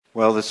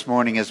Well, this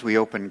morning as we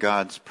open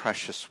God's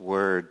precious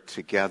word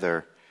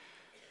together,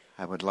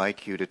 I would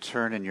like you to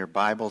turn in your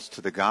Bibles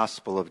to the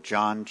Gospel of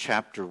John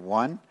chapter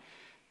 1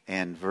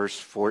 and verse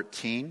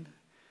 14.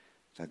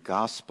 The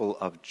Gospel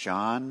of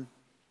John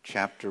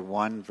chapter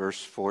 1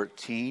 verse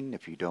 14.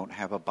 If you don't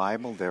have a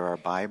Bible, there are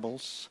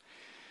Bibles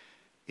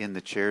in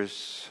the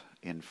chairs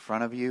in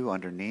front of you,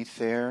 underneath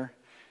there,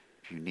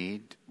 if you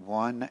need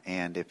one.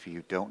 And if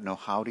you don't know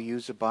how to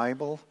use a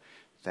Bible,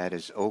 that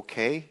is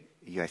okay.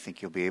 I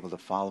think you'll be able to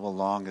follow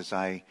along as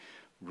I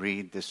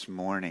read this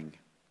morning.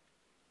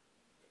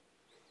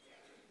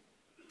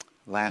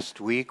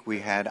 Last week we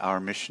had our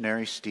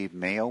missionary Steve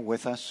Mayo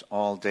with us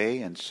all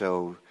day, and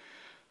so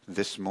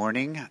this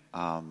morning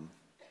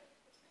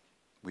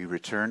we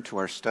return to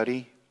our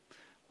study,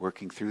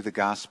 working through the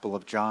Gospel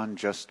of John,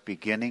 just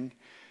beginning.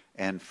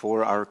 And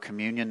for our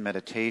communion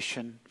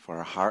meditation, for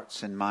our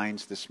hearts and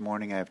minds this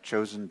morning, I have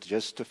chosen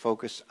just to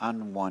focus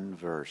on one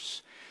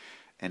verse.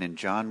 And in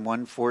John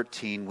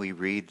 1:14 we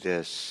read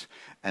this,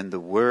 "And the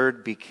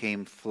Word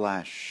became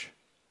flesh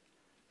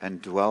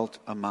and dwelt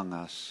among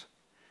us,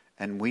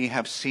 and we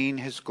have seen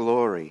His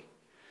glory,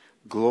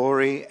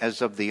 glory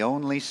as of the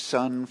only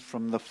Son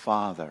from the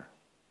Father,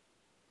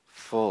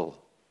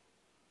 full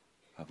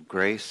of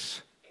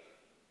grace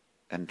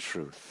and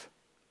truth."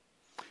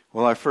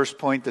 Well, our first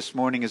point this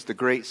morning is the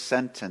great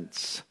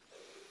sentence.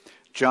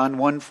 John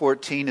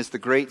 1:14 is the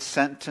great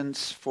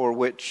sentence for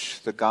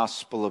which the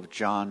Gospel of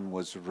John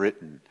was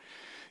written.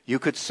 You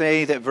could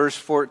say that verse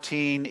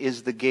 14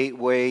 is the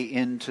gateway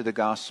into the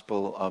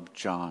Gospel of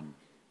John.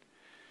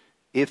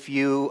 If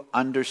you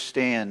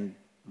understand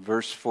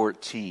verse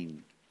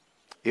 14,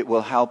 it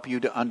will help you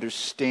to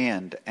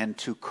understand and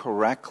to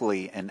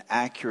correctly and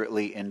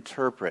accurately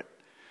interpret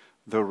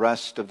the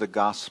rest of the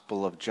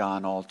Gospel of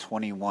John, all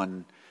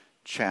 21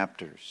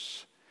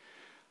 chapters.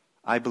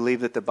 I believe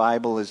that the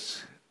Bible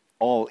is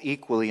all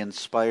equally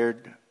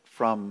inspired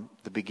from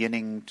the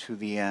beginning to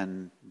the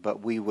end, but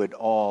we would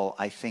all,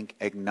 I think,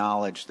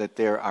 acknowledge that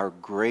there are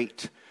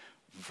great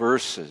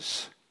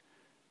verses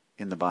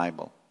in the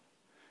Bible.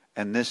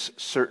 And this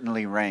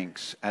certainly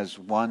ranks as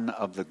one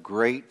of the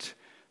great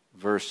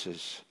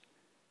verses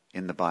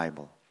in the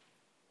Bible.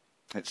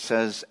 It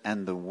says,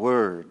 "And the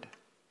Word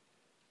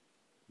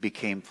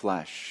became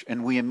flesh."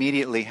 And we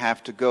immediately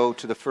have to go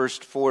to the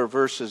first 4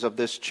 verses of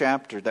this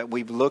chapter that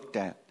we've looked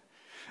at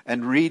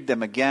and read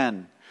them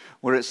again,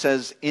 where it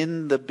says,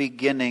 "In the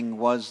beginning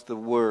was the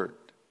Word,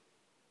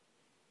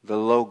 the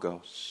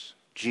Logos,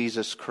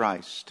 Jesus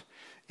Christ.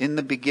 In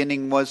the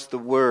beginning was the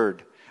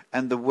Word,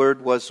 and the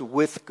Word was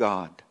with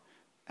God,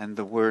 and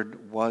the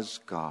Word was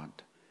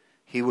God.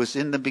 He was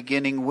in the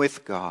beginning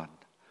with God.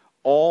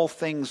 All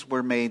things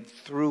were made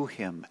through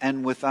Him,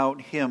 and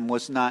without Him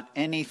was not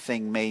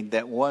anything made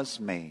that was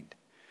made.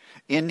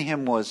 In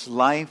Him was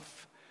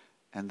life,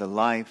 and the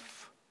life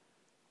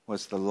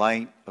was the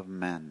light of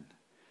men."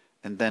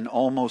 And then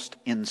almost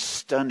in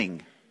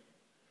stunning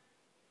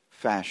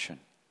fashion,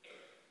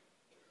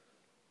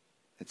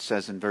 it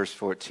says in verse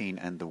 14,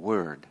 and the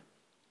Word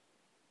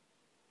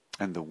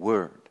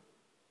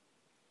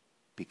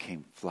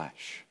became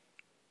flesh.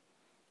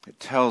 It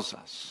tells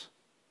us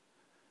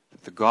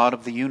that the God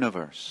of the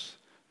universe,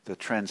 the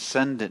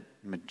transcendent,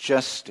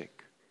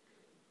 majestic,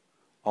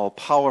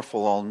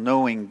 all-powerful,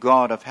 all-knowing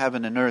God of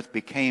heaven and earth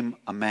became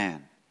a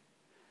man.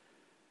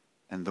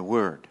 And the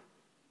Word,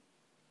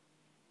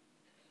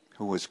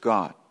 who was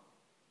God,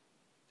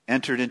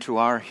 entered into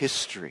our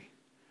history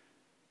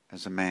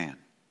as a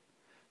man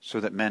so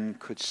that men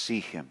could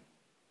see Him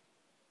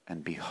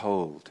and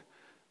behold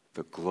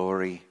the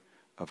glory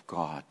of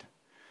God.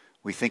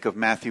 We think of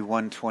Matthew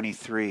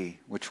 1:23,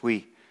 which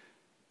we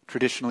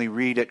traditionally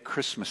read at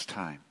Christmas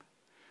time,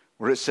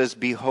 where it says,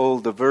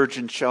 "Behold, the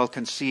virgin shall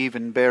conceive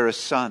and bear a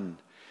son,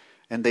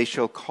 and they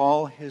shall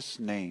call His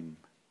name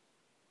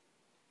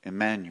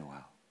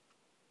Emmanuel,"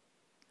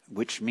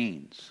 which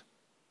means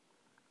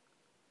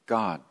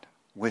God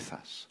with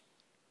us.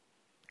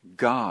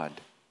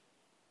 God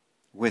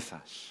with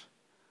us.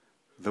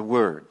 The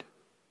Word,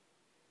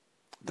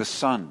 the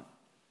Son,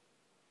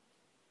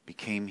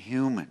 became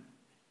human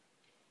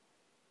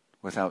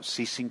without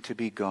ceasing to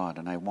be God.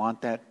 And I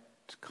want that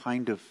to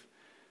kind of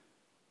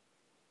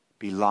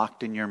be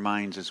locked in your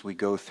minds as we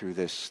go through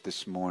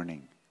this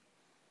morning.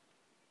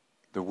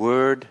 The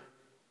Word,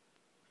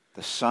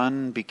 the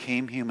Son,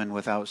 became human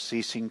without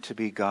ceasing to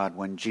be God.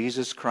 When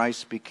Jesus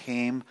Christ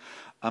became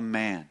a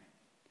man,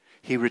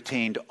 He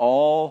retained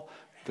all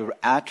the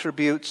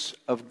attributes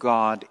of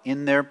God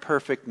in their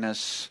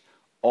perfectness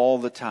all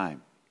the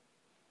time.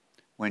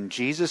 When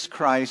Jesus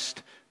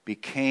Christ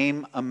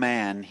became a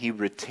man, He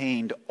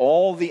retained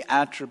all the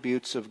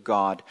attributes of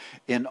God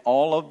in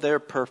all of their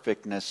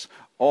perfectness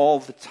all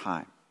the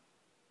time.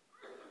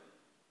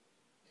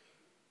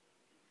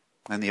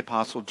 And the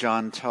Apostle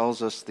John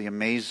tells us the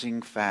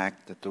amazing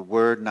fact that the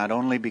Word not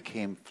only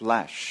became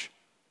flesh,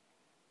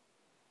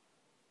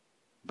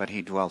 but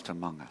He dwelt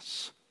among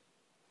us.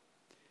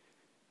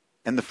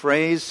 And the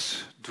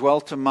phrase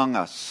 "dwelt among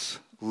us"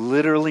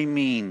 literally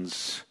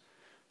means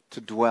to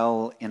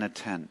dwell in a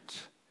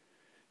tent.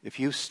 If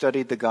you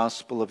studied the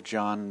Gospel of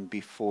John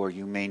before,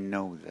 you may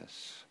know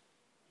this.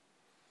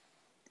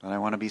 And I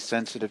want to be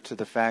sensitive to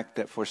the fact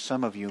that for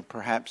some of you,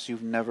 perhaps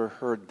you've never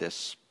heard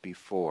this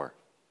before.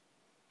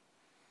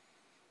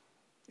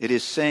 It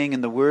is saying,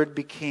 and the Word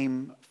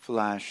became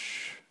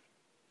flesh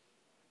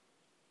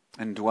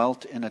and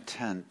dwelt in a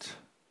tent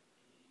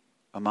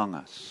among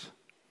us.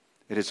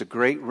 It is a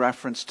great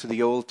reference to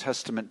the Old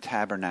Testament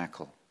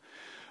tabernacle.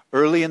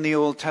 Early in the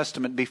Old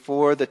Testament,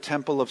 before the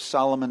Temple of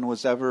Solomon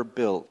was ever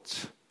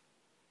built,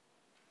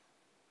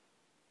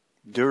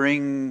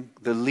 during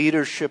the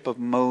leadership of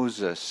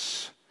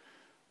Moses,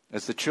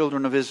 as the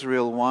children of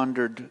Israel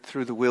wandered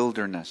through the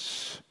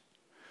wilderness,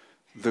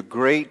 the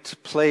great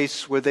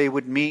place where they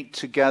would meet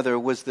together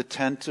was the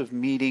tent of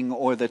meeting,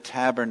 or the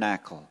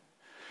tabernacle.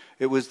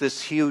 It was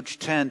this huge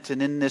tent,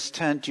 and in this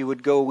tent you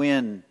would go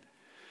in,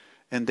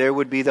 and there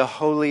would be the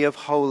Holy of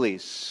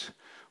Holies,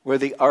 where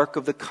the Ark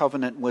of the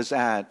Covenant was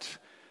at,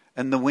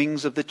 and the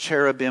wings of the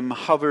cherubim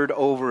hovered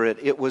over it.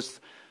 It was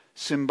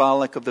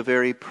symbolic of the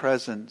very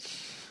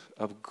presence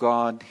of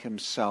God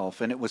Himself,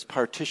 and it was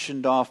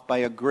partitioned off by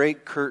a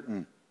great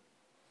curtain.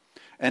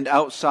 And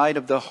outside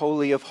of the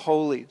Holy of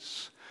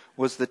Holies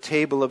was the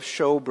table of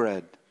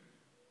showbread,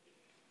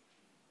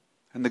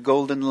 and the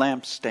golden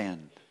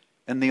lampstand,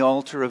 and the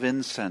altar of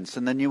incense.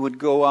 And then you would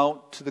go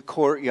out to the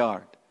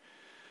courtyard,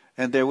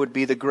 and there would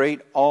be the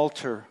great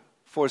altar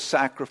for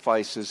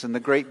sacrifices, and the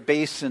great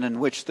basin in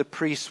which the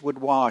priests would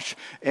wash.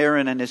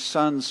 Aaron and his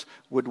sons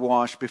would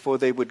wash before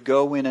they would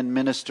go in and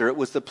minister. It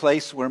was the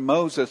place where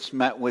Moses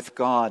met with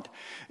God.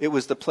 It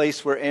was the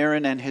place where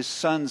Aaron and his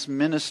sons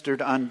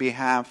ministered on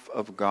behalf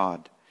of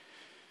God.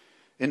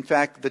 In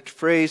fact, the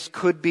phrase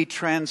could be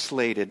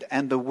translated,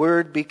 and the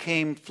Word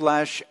became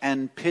flesh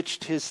and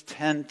pitched His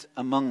tent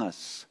among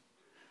us.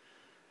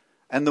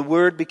 And the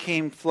Word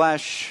became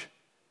flesh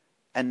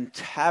and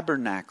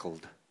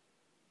tabernacled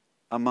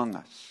among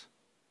us.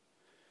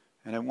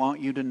 And I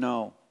want you to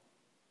know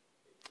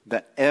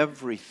that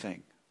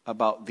everything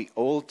about the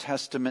Old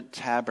Testament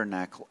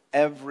tabernacle,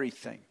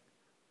 everything,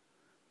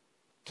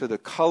 to the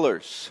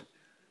colors,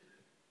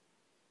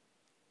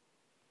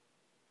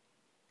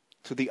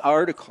 to the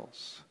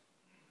articles,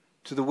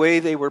 to the way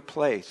they were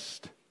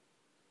placed,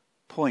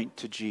 point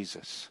to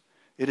Jesus.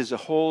 It is a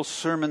whole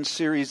sermon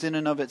series in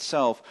and of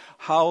itself,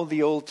 how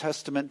the Old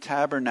Testament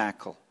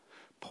tabernacle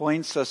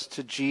points us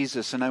to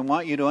Jesus. And I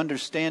want you to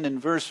understand in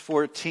verse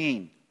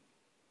 14,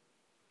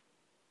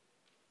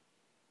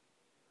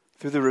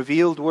 through the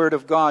revealed Word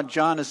of God,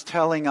 John is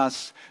telling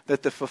us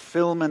that the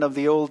fulfillment of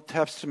the Old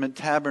Testament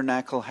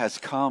tabernacle has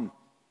come.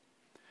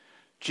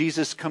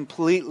 Jesus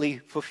completely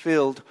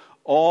fulfilled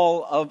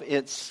all of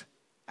its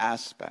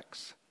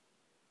aspects.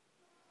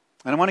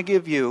 And I want to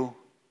give you,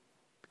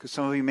 because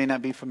some of you may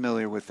not be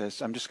familiar with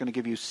this, I'm just going to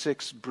give you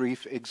 6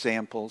 brief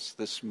examples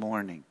this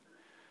morning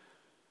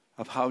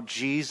of how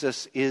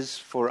Jesus is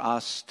for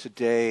us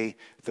today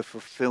the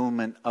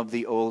fulfillment of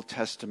the Old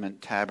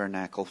Testament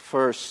tabernacle.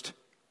 First,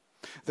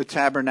 the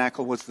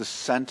tabernacle was the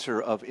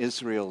center of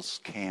Israel's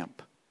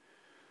camp.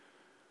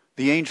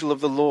 The angel of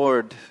the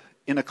Lord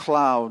in a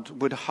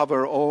cloud would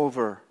hover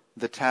over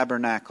the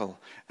tabernacle.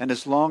 And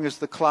as long as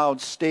the cloud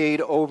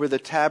stayed over the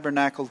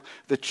tabernacle,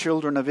 the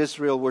children of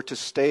Israel were to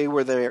stay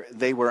where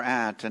they were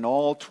at. And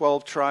all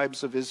 12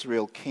 tribes of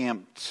Israel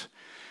camped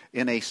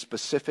in a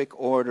specific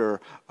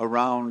order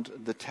around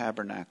the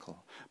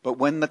tabernacle. But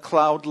when the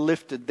cloud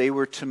lifted, they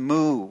were to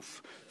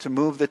move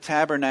the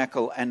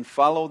tabernacle and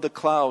follow the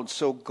cloud,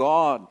 so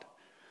God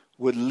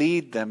would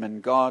lead them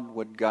and God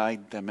would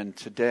guide them. And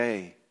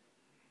today,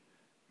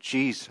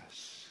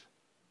 Jesus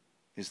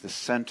is the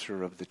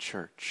center of the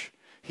church.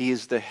 He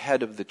is the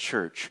head of the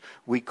church.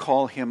 We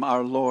call Him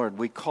our Lord.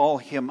 We call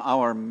Him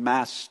our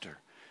Master.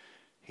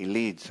 He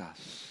leads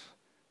us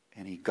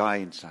and He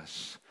guides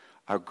us.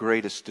 Our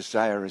greatest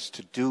desire is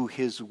to do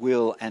His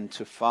will and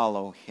to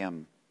follow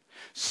Him.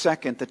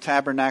 Second, the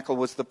tabernacle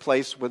was the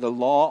place where the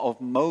law of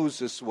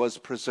Moses was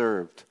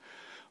preserved.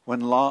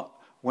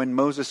 When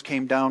Moses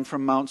came down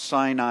from Mount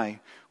Sinai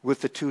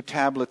with the 2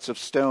 tablets of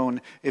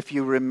stone, if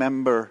you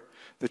remember,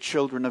 the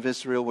children of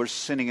Israel were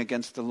sinning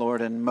against the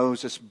Lord, and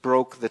Moses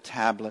broke the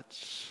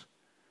tablets.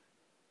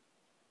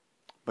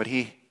 But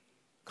he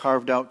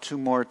carved out 2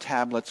 more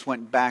tablets,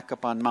 went back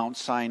up on Mount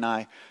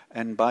Sinai,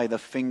 and by the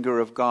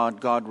finger of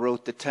God, God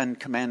wrote the 10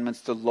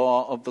 commandments, the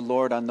law of the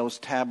Lord, on those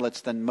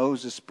tablets. Then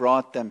Moses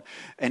brought them,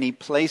 and he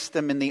placed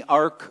them in the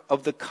Ark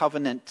of the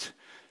Covenant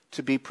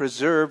to be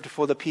preserved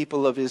for the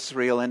people of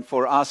Israel. And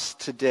for us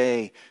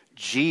today,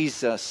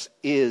 Jesus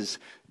is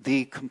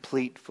the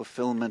complete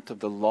fulfillment of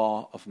the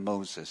law of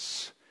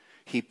Moses.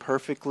 He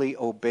perfectly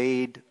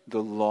obeyed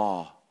the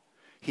law.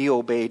 He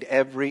obeyed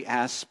every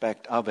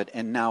aspect of it,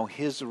 and now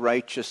His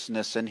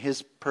righteousness and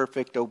His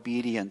perfect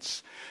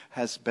obedience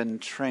has been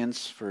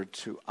transferred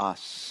to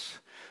us.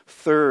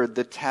 Third,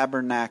 the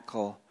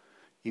tabernacle,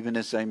 even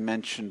as I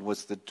mentioned,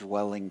 was the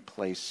dwelling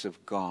place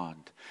of God.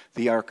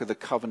 The Ark of the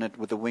Covenant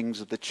with the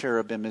wings of the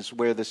cherubim is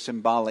where the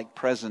symbolic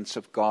presence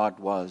of God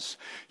was.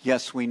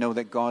 Yes, we know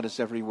that God is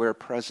everywhere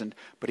present,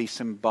 but He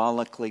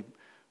symbolically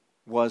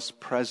was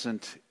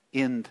present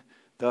in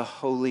the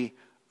Holy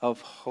of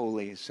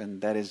Holies,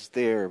 and that is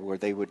there where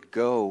they would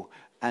go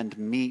and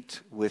meet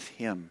with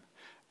him.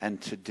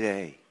 And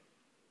today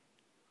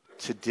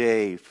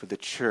for the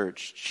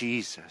church,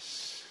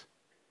 Jesus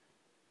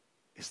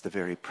is the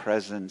very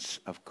presence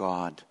of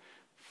God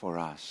for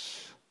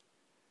us.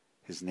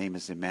 His name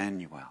is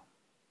Emmanuel,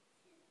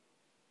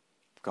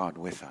 God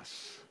with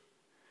us.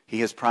 He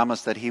has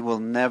promised that he will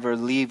never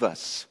leave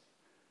us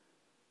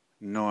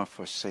nor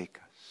forsake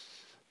us.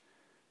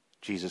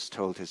 Jesus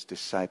told his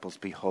disciples,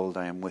 "Behold,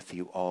 I am with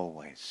you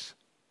always,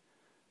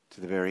 to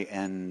the very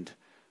end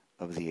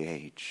of the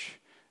age."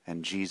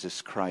 And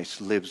Jesus Christ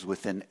lives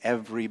within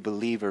every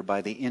believer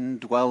by the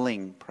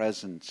indwelling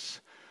presence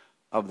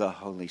of the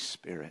Holy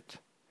Spirit.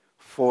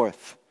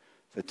 Fourth,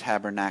 the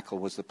tabernacle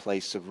was the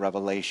place of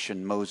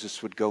revelation.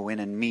 Moses would go in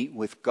and meet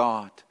with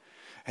God,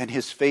 and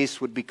his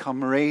face would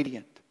become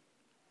radiant.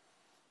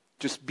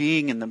 Just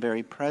being in the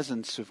very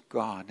presence of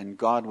God, and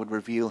God would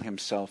reveal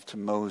himself to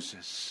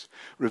Moses,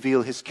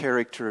 reveal his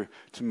character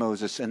to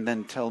Moses, and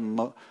then tell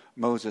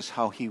Moses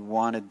how he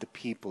wanted the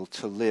people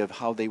to live,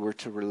 how they were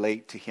to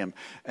relate to him.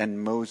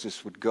 And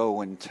Moses would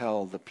go and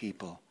tell the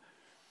people.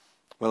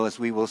 Well, as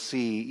we will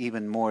see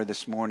even more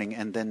this morning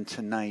and then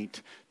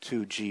tonight,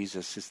 too,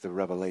 Jesus is the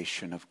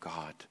revelation of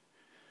God.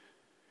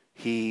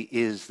 He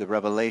is the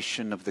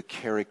revelation of the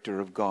character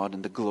of God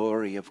and the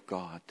glory of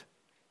God.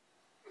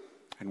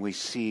 And we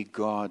see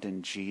God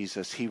in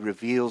Jesus. He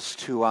reveals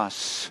to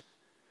us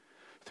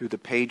through the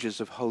pages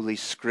of Holy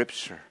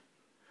Scripture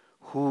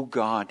who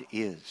God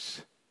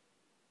is,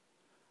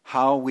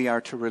 how we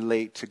are to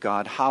relate to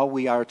God, how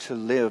we are to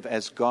live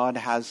as God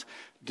has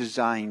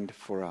designed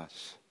for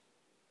us.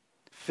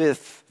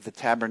 Fifth, the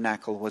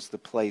tabernacle was the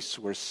place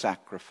where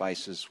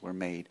sacrifices were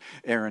made.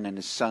 Aaron and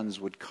his sons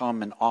would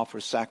come and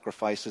offer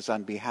sacrifices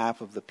on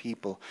behalf of the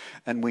people.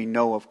 And we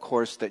know, of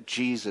course, that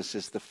Jesus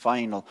is the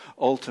final,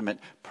 ultimate,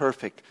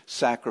 perfect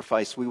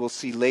sacrifice. We will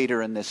see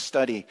later in this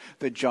study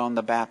that John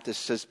the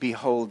Baptist says,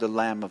 "Behold the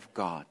Lamb of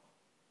God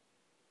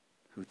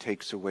who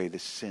takes away the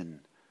sin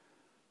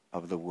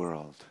of the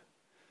world."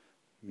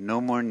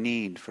 No more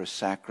need for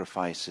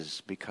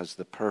sacrifices, because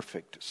the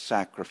perfect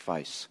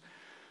sacrifice,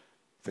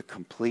 the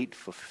complete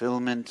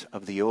fulfillment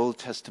of the Old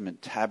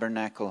Testament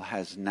tabernacle,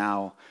 has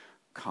now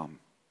come.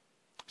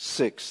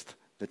 Sixth,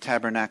 the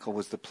tabernacle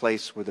was the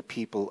place where the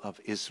people of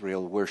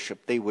Israel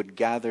worshiped. They would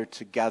gather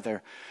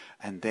together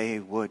and they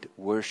would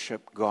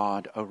worship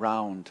God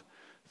around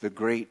the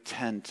great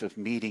tent of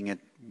meeting, and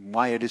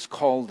why it is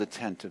called the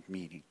tent of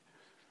meeting.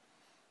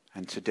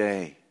 And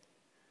today,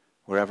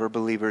 wherever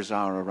believers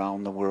are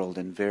around the world,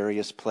 in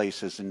various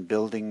places, in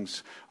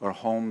buildings or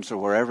homes or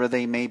wherever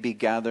they may be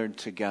gathered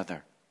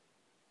together,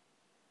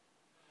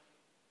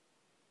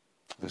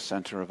 the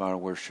center of our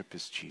worship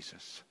is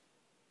Jesus.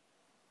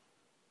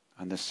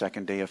 On the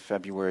second day of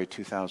February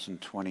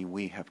 2020,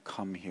 we have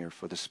come here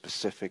for the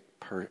specific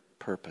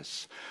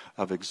purpose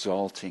of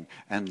exalting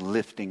and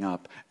lifting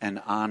up and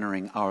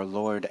honoring our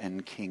Lord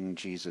and King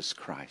Jesus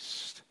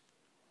Christ.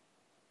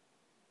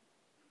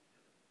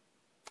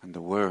 And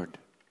the Word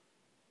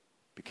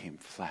became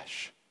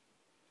flesh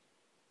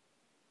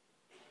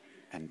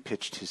and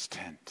pitched his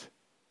tent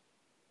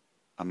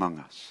among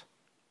us.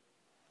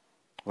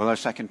 Well, our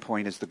second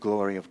point is the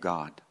glory of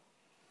God.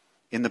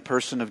 In the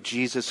person of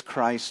Jesus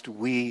Christ,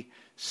 we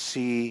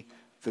see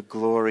the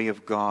glory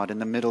of God. In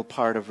the middle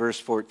part of verse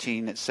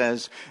 14, it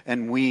says,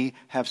 "And we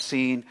have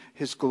seen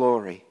his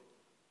glory.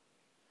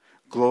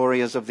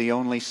 Glory as of the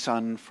only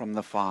Son from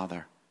the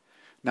Father."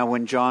 Now,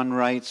 when John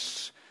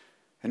writes,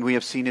 "And we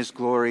have seen his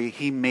glory,"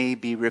 he may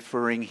be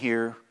referring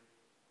here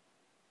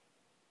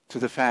to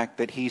the fact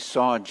that he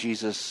saw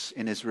Jesus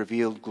in his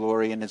revealed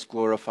glory and his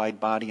glorified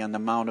body on the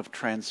Mount of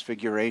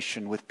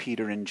Transfiguration with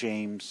Peter and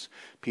James.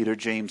 Peter,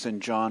 James,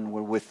 and John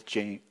were with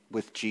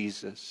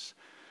Jesus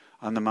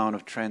on the Mount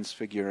of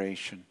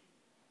Transfiguration.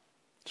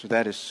 So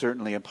that is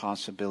certainly a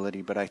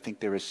possibility, but I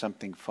think there is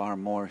something far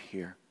more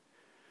here.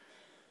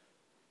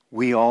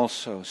 We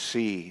also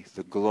see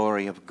the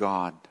glory of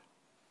God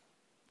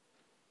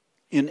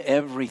in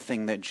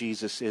everything that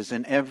Jesus is,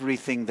 in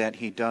everything that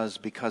he does,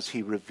 because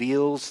he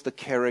reveals the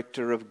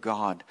character of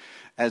God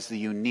as the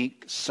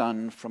unique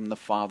Son from the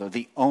Father,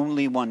 the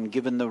only one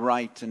given the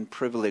right and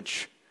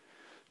privilege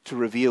to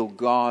reveal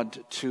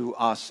God to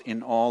us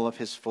in all of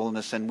his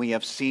fullness. And we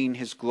have seen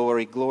his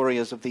glory, glory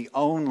as of the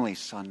only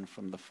Son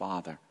from the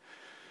Father.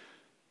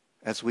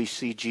 As we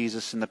see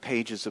Jesus in the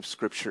pages of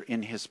Scripture,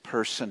 in his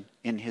person,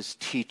 in his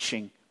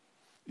teaching,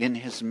 in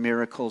his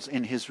miracles,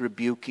 in his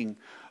rebuking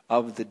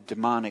of the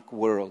demonic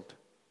world,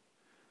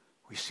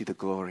 we see the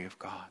glory of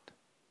God.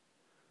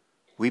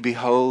 We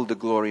behold the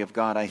glory of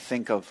God. I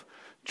think of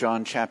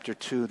John chapter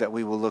 2 that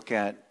we will look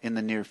at in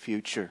the near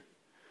future,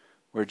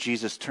 where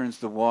Jesus turns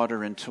the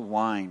water into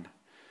wine.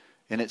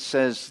 And it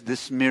says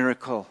this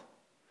miracle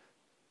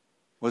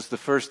was the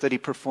first that he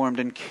performed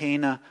in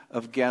Cana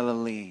of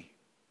Galilee,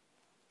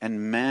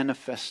 and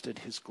manifested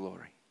his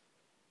glory.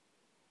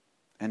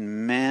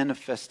 And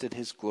manifested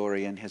his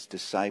glory, and his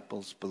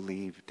disciples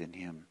believed in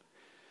him.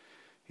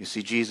 You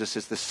see, Jesus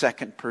is the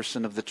second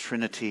person of the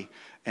Trinity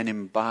and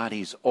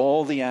embodies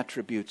all the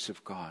attributes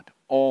of God,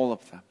 all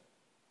of them.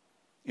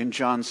 In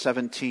John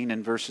 17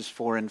 and verses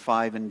 4 and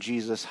 5 in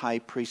Jesus' high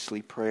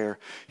priestly prayer,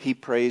 he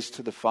prays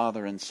to the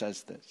Father and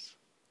says this: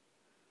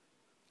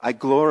 I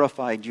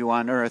glorified you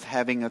on earth,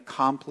 having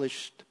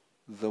accomplished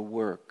the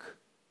work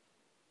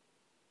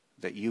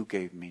that you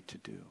gave me to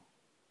do.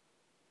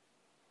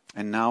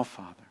 And now,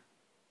 Father,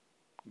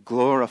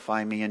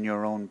 glorify me in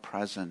your own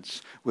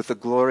presence with the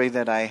glory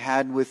that I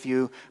had with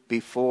you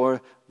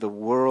before the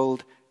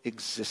world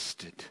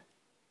existed.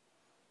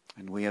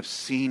 And we have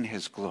seen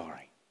his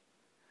glory.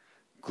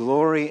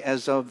 Glory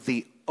as of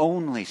the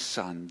only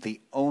Son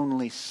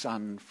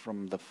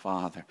from the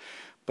Father.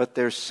 But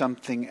there's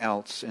something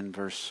else in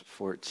verse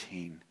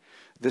 14.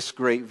 This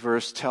great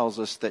verse tells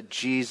us that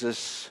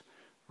Jesus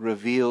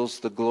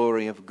reveals the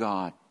glory of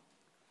God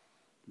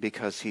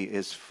because he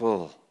is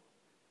full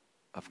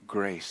of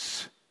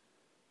grace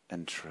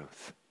and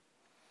truth.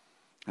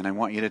 And I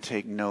want you to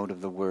take note of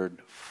the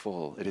word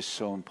full. It is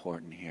so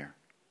important here.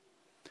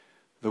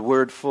 The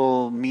word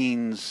full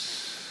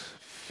means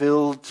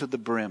filled to the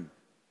brim.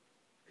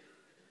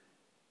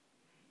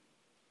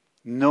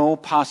 No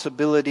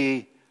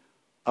possibility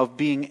of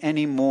being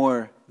any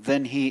more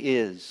than he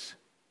is.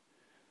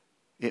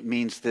 It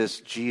means this: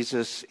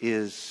 Jesus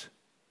is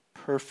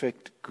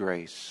perfect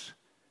grace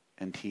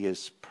and he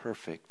is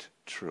perfect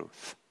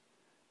truth.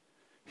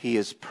 He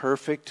is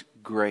perfect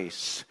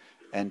grace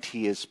and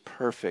he is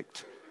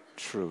perfect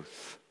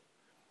truth.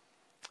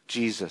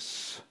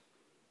 Jesus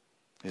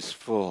is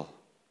full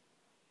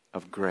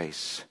of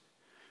grace.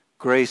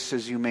 Grace,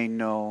 as you may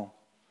know,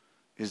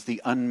 is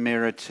the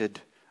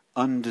unmerited,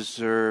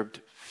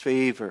 undeserved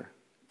favor,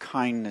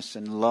 kindness,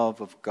 and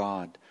love of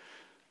God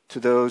to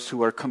those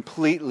who are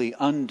completely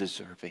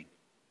undeserving.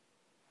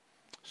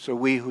 So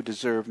we who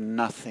deserve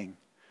nothing,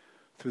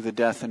 through the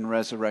death and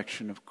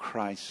resurrection of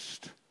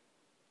Christ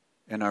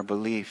and our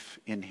belief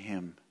in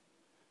him,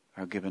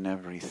 are given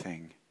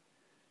everything.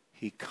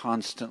 He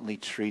constantly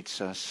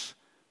treats us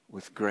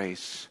with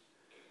grace.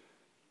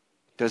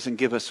 Doesn't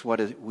give us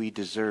what we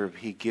deserve.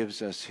 He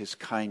gives us his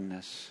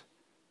kindness,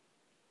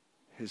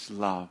 his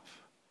love,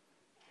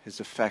 his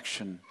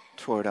affection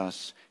toward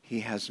us.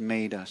 He has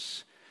made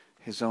us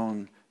his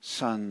own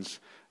sons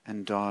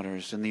and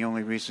daughters. And the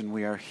only reason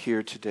we are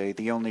here today,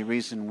 the only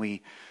reason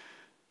we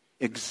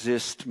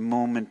exist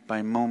moment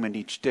by moment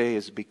each day,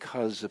 is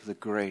because of the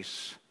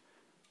grace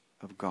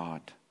of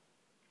God.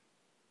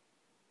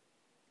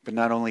 But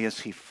not only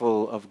is he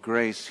full of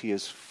grace, he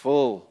is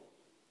full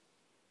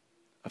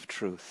of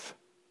truth.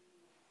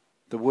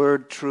 The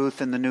word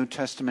truth in the New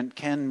Testament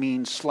can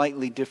mean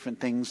slightly different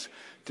things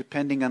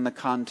depending on the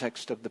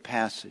context of the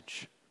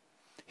passage.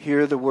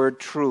 Here the word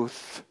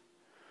truth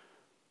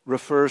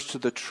refers to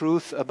the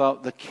truth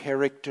about the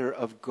character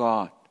of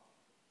God.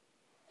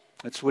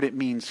 That's what it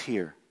means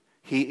here.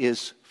 He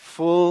is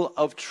full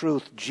of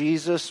truth.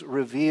 Jesus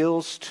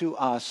reveals to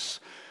us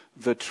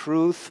the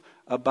truth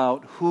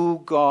about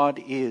who God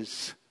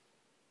is.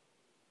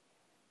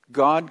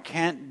 God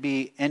can't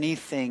be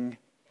anything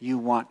you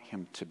want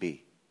him to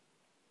be.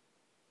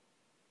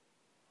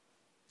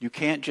 You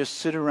can't just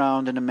sit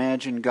around and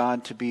imagine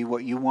God to be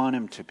what you want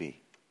him to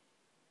be.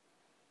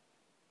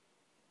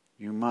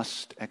 You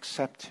must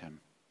accept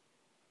him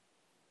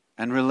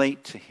and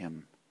relate to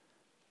him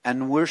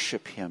and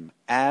worship him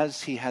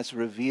as he has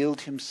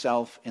revealed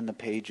himself in the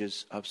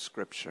pages of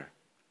Scripture.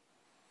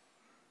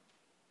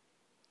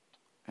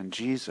 And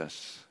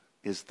Jesus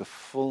is the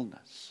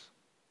fullness,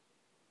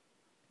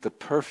 the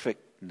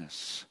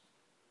perfectness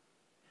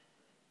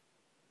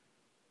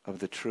of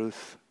the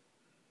truth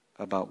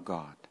about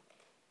God.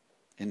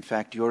 In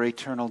fact, your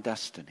eternal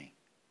destiny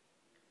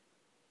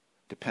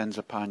depends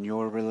upon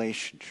your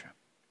relationship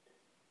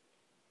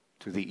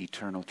to the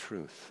eternal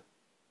truth,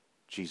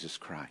 Jesus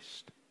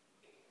Christ.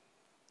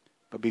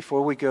 But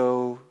before we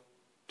go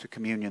to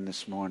communion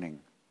this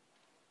morning,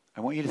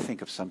 I want you to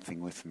think of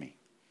something with me.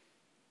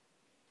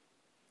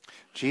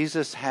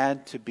 Jesus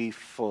had to be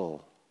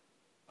full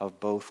of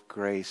both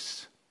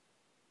grace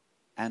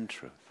and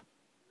truth.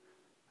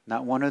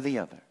 Not one or the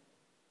other.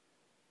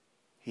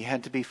 He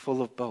had to be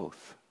full of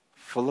both.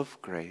 Full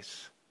of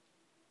grace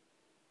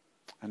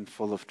and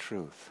full of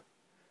truth.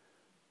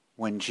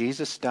 When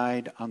Jesus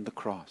died on the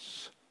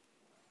cross,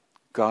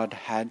 God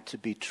had to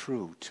be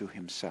true to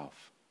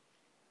himself.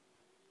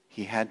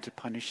 He had to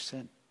punish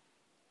sin.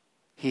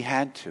 He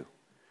had to,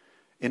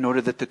 in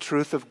order that the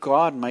truth of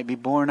God might be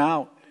borne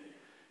out.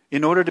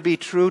 In order to be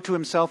true to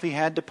himself, he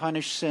had to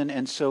punish sin,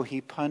 and so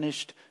he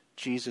punished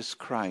Jesus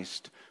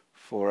Christ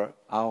for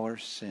our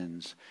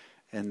sins.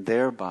 And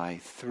thereby,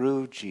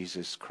 through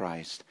Jesus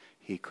Christ,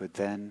 he could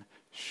then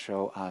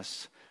show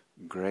us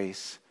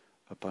grace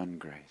upon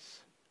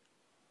grace.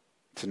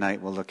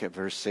 Tonight we'll look at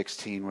verse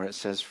 16 where it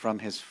says, "From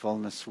his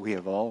fullness we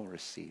have all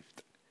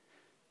received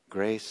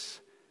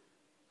grace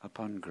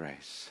upon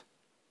grace."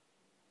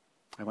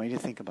 I want you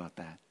to think about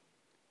that.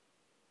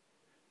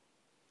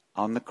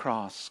 On the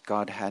cross,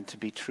 God had to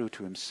be true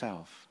to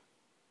himself.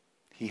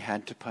 He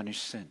had to punish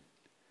sin.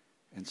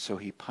 And so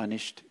he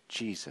punished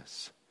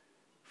Jesus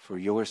for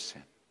your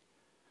sin,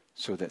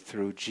 so that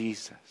through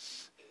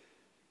Jesus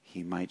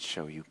he might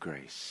show you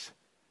grace.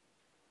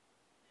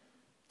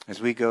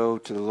 As we go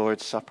to the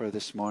Lord's Supper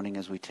this morning,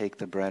 as we take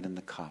the bread and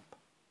the cup,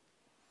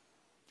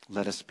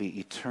 let us be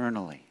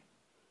eternally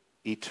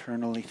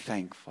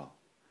thankful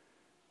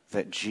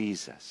that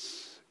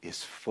Jesus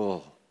is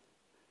full.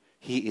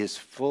 He is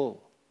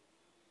full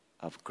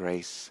of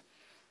grace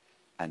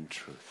and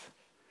truth.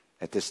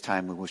 At this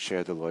time, we will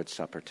share the Lord's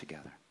Supper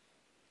together.